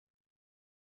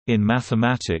In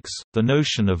mathematics, the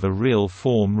notion of a real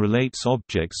form relates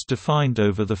objects defined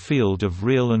over the field of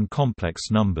real and complex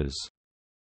numbers.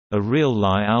 A real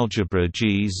Lie algebra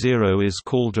G0 is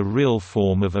called a real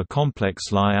form of a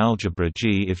complex Lie algebra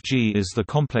G if G is the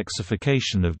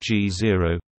complexification of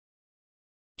G0.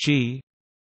 G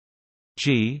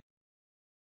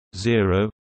 0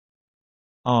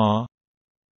 R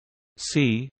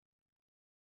C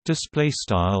display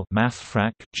style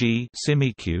mathfrak G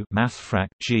semiq mathfrak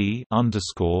G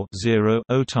underscore 0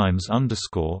 O times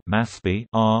underscore mathb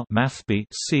R mathb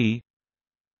C.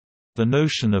 The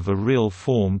notion of a real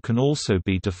form can also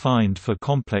be defined for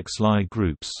complex Lie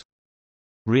groups.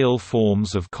 Real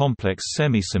forms of complex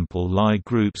semisimple Lie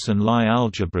groups and Lie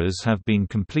algebras have been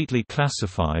completely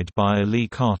classified by Lee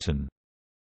Cartan.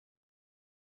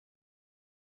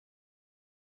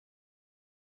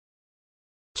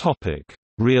 Topic: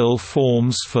 Real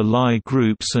forms for Lie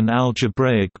groups and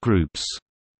algebraic groups.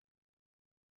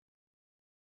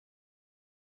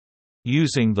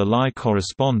 Using the Lie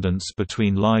correspondence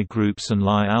between Lie groups and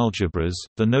Lie algebras,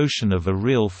 the notion of a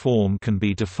real form can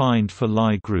be defined for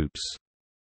Lie groups.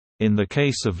 In the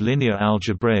case of linear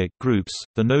algebraic groups,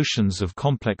 the notions of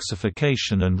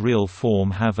complexification and real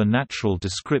form have a natural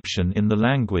description in the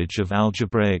language of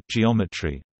algebraic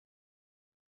geometry.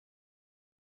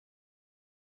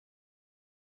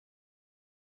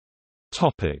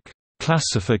 Topic: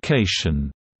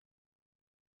 Classification.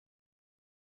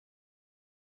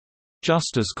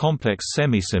 Just as complex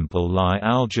semisimple Lie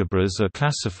algebras are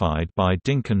classified by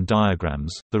Dynkin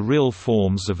diagrams, the real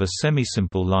forms of a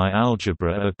semisimple Lie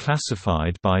algebra are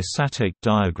classified by Satek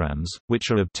diagrams,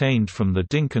 which are obtained from the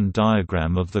Dynkin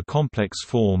diagram of the complex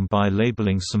form by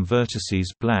labeling some vertices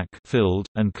black filled,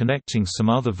 and connecting some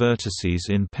other vertices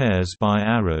in pairs by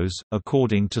arrows,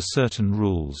 according to certain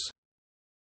rules.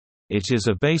 It is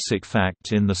a basic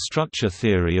fact in the structure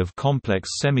theory of complex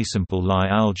semisimple Lie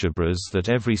algebras that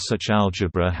every such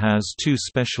algebra has two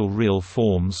special real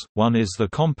forms. One is the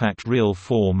compact real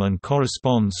form and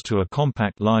corresponds to a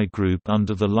compact Lie group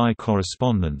under the Lie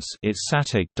correspondence. Its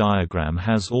Satek diagram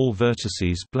has all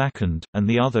vertices blackened, and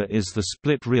the other is the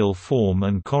split real form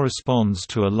and corresponds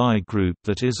to a Lie group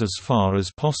that is as far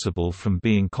as possible from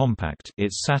being compact.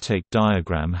 Its Satek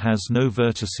diagram has no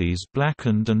vertices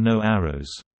blackened and no arrows.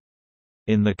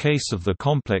 In the case of the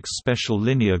complex special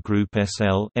linear group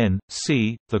SL n,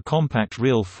 C, the compact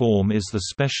real form is the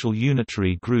special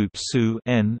unitary group SU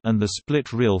n, and the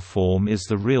split real form is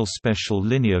the real special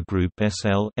linear group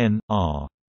SL n, R.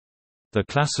 The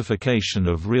classification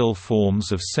of real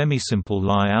forms of semisimple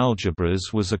Lie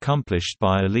algebras was accomplished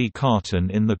by Lee Cartan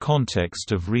in the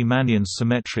context of Riemannian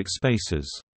symmetric spaces.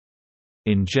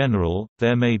 In general,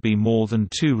 there may be more than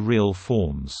two real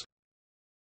forms.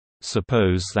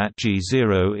 Suppose that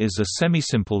G0 is a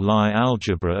semisimple Lie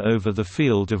algebra over the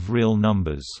field of real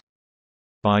numbers.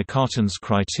 By Cartan's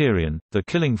criterion, the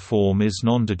Killing form is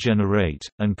non-degenerate,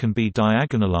 and can be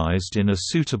diagonalized in a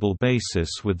suitable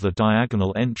basis with the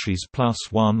diagonal entries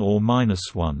 +1 or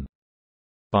 -1.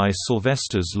 By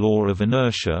Sylvester's law of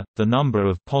inertia, the number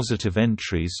of positive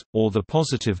entries, or the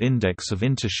positive index of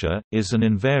integer, is an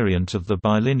invariant of the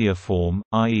bilinear form,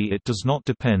 i.e. it does not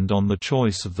depend on the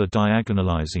choice of the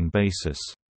diagonalizing basis.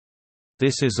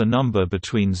 This is a number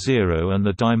between 0 and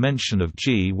the dimension of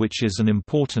G, which is an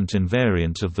important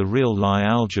invariant of the real Lie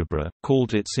algebra,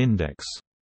 called its index.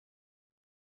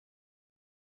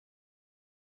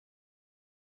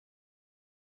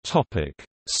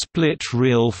 Split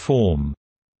real form.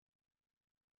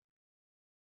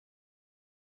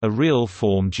 A real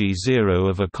form G0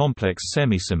 of a complex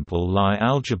semisimple Lie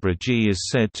algebra G is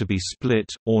said to be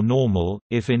split, or normal,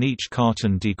 if in each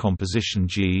Cartan decomposition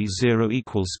G0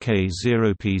 equals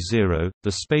K0 P0,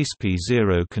 the space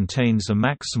P0 contains a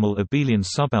maximal abelian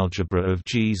subalgebra of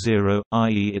G0,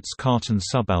 i.e. its Cartan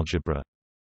subalgebra.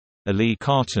 Lee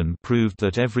Cartan proved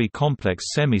that every complex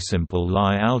semisimple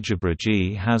Lie algebra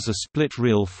G has a split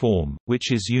real form,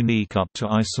 which is unique up to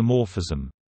isomorphism.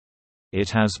 It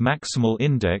has maximal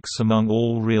index among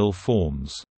all real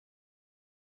forms.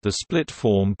 The split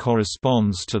form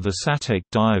corresponds to the Satek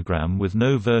diagram with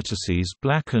no vertices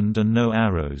blackened and no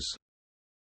arrows.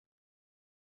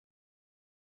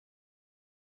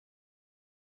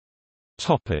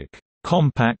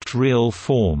 Compact real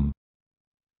form.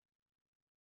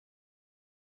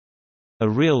 A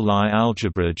real Lie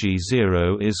algebra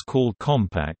G0 is called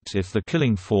compact if the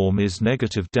Killing form is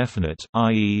negative definite,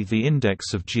 i.e. the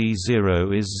index of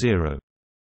G0 is 0.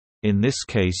 In this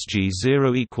case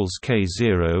G0 equals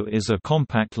K0 is a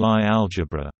compact Lie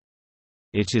algebra.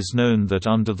 It is known that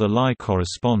under the Lie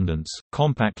correspondence,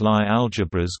 compact Lie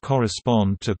algebras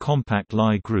correspond to compact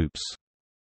Lie groups.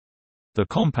 The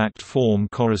compact form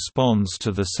corresponds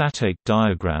to the Satake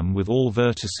diagram with all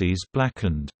vertices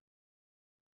blackened.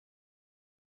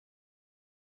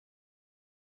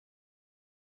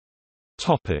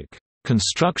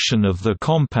 Construction of the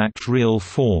compact real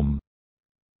form.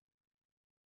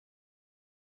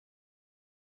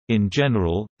 In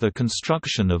general, the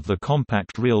construction of the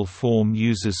compact real form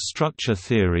uses structure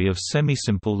theory of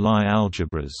semisimple Lie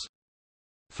algebras.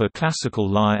 For classical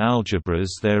Lie algebras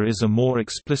there is a more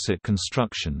explicit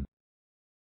construction.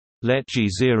 Let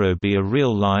G0 be a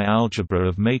real Lie algebra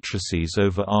of matrices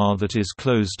over R that is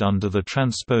closed under the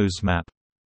transpose map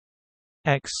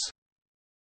X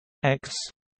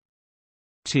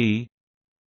T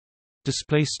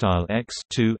display style X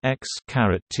to X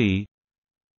caret T.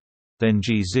 Then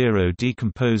G0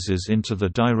 decomposes into the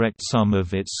direct sum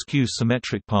of its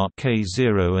skew-symmetric part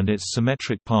K0 and its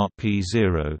symmetric part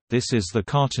P0. This is the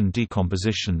Cartan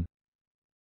decomposition.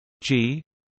 G0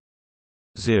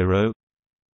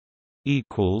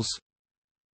 equals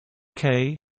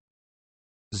K0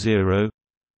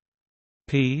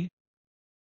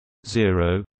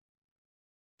 P0.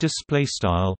 Display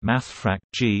style mathfrak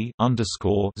G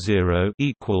underscore 0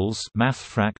 equals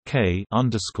mathfrak K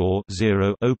underscore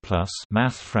 0 O plus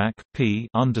mathfrak P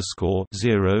underscore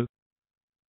 0.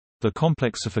 The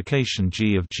complexification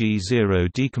G of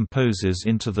G0 decomposes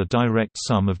into the direct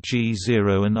sum of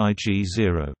G0 and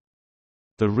Ig0.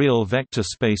 The real vector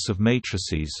space of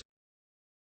matrices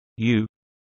U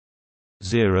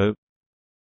 0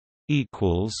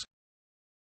 equals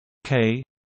K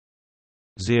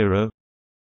 0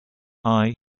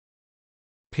 I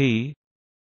P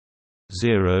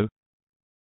 0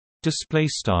 display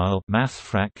style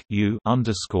mathfrak U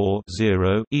underscore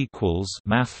 0 equals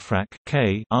mathfrak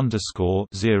K underscore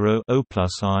 0 O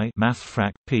plus I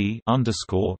mathfrak P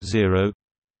underscore 0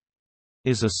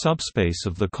 is a subspace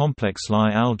of the complex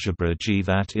Lie algebra G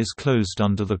that is closed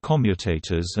under the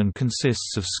commutators and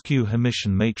consists of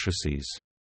skew-Hermitian matrices.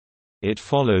 It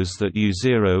follows that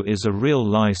U0 is a real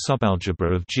Lie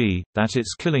subalgebra of G, that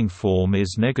its Killing form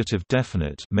is negative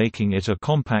definite, making it a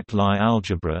compact Lie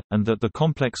algebra, and that the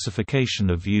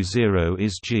complexification of U0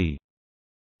 is G.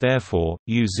 Therefore,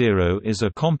 U0 is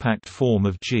a compact form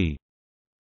of G.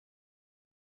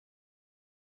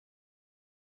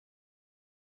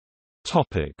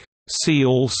 See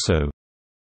also: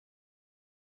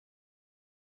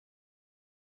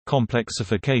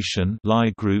 complexification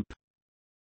Lie group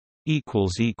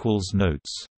 ==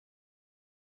 Notes